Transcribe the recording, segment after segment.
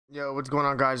Yo, what's going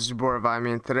on, guys? It's your boy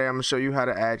Vimy, and today I'm going to show you how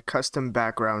to add custom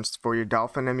backgrounds for your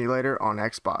Dolphin emulator on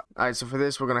Xbox. Alright, so for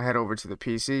this, we're going to head over to the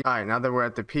PC. Alright, now that we're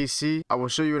at the PC, I will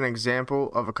show you an example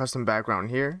of a custom background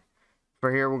here.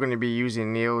 For here, we're going to be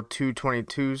using Neo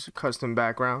 222's custom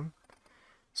background.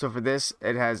 So for this,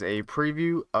 it has a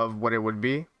preview of what it would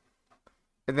be.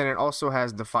 And then it also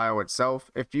has the file itself.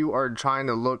 If you are trying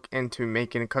to look into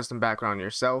making a custom background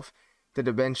yourself, the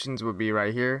dimensions would be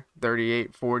right here,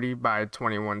 3840 by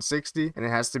 2160, and it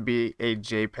has to be a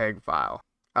JPEG file.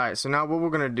 Alright, so now what we're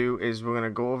going to do is we're going to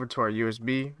go over to our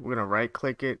USB, we're going to right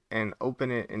click it and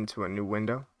open it into a new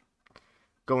window.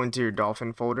 Go into your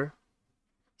Dolphin folder.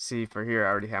 See, for here I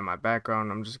already have my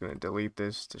background, I'm just going to delete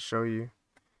this to show you.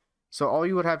 So all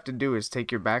you would have to do is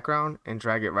take your background and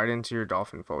drag it right into your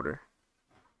Dolphin folder.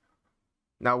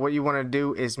 Now what you want to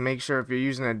do is make sure if you're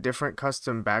using a different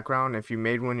custom background, if you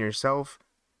made one yourself,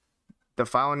 the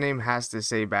file name has to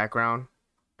say background.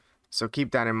 So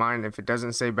keep that in mind. If it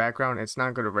doesn't say background, it's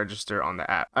not going to register on the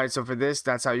app. Alright, so for this,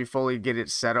 that's how you fully get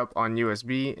it set up on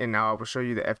USB. And now I will show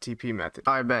you the FTP method.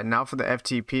 Alright, bet. Now for the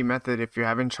FTP method, if you're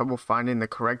having trouble finding the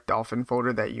correct Dolphin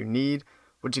folder that you need,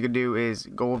 what you can do is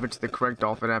go over to the correct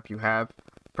Dolphin app you have,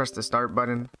 press the start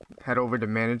button, head over to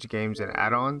manage games and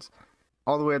add-ons.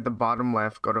 All the way at the bottom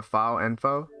left, go to File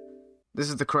Info. This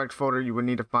is the correct folder you would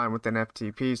need to find within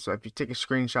FTP, so if you take a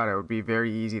screenshot, it would be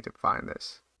very easy to find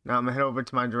this. Now I'm going to head over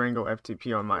to my Durango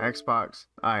FTP on my Xbox.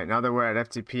 Alright, now that we're at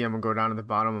FTP, I'm going to go down to the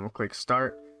bottom, I'm going to click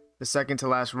Start. The second to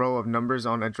last row of numbers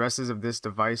on addresses of this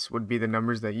device would be the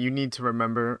numbers that you need to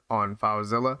remember on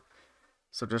FileZilla.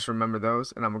 So just remember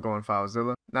those, and I'm going to go on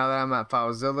FileZilla. Now that I'm at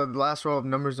FileZilla, the last row of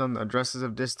numbers on the addresses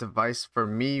of this device, for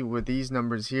me, with these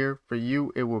numbers here, for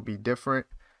you, it will be different.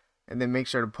 And then make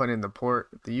sure to put in the port.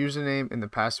 The username and the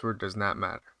password does not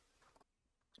matter.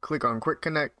 Click on Quick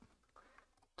Connect.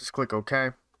 Just click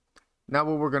OK. Now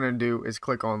what we're going to do is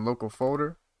click on Local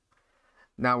Folder.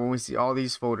 Now when we see all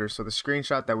these folders, so the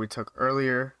screenshot that we took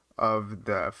earlier of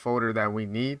the folder that we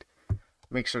need,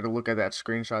 make sure to look at that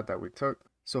screenshot that we took.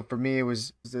 So for me, it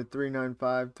was the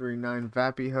 39539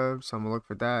 Vappy Hub, so I'm going to look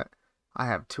for that. I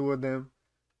have two of them.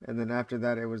 And then after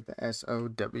that, it was the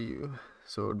SOW.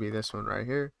 So it would be this one right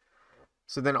here.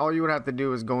 So then all you would have to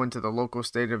do is go into the local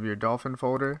state of your Dolphin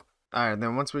folder. Alright,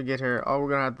 then once we get here, all we're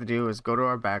going to have to do is go to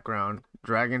our background,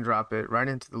 drag and drop it right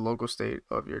into the local state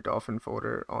of your Dolphin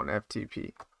folder on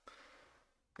FTP.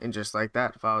 And just like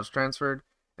that, file is transferred.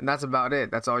 And that's about it.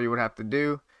 That's all you would have to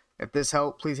do. If this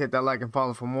helped, please hit that like and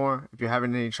follow for more. If you're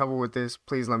having any trouble with this,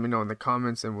 please let me know in the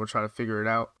comments and we'll try to figure it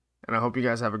out. And I hope you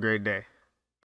guys have a great day.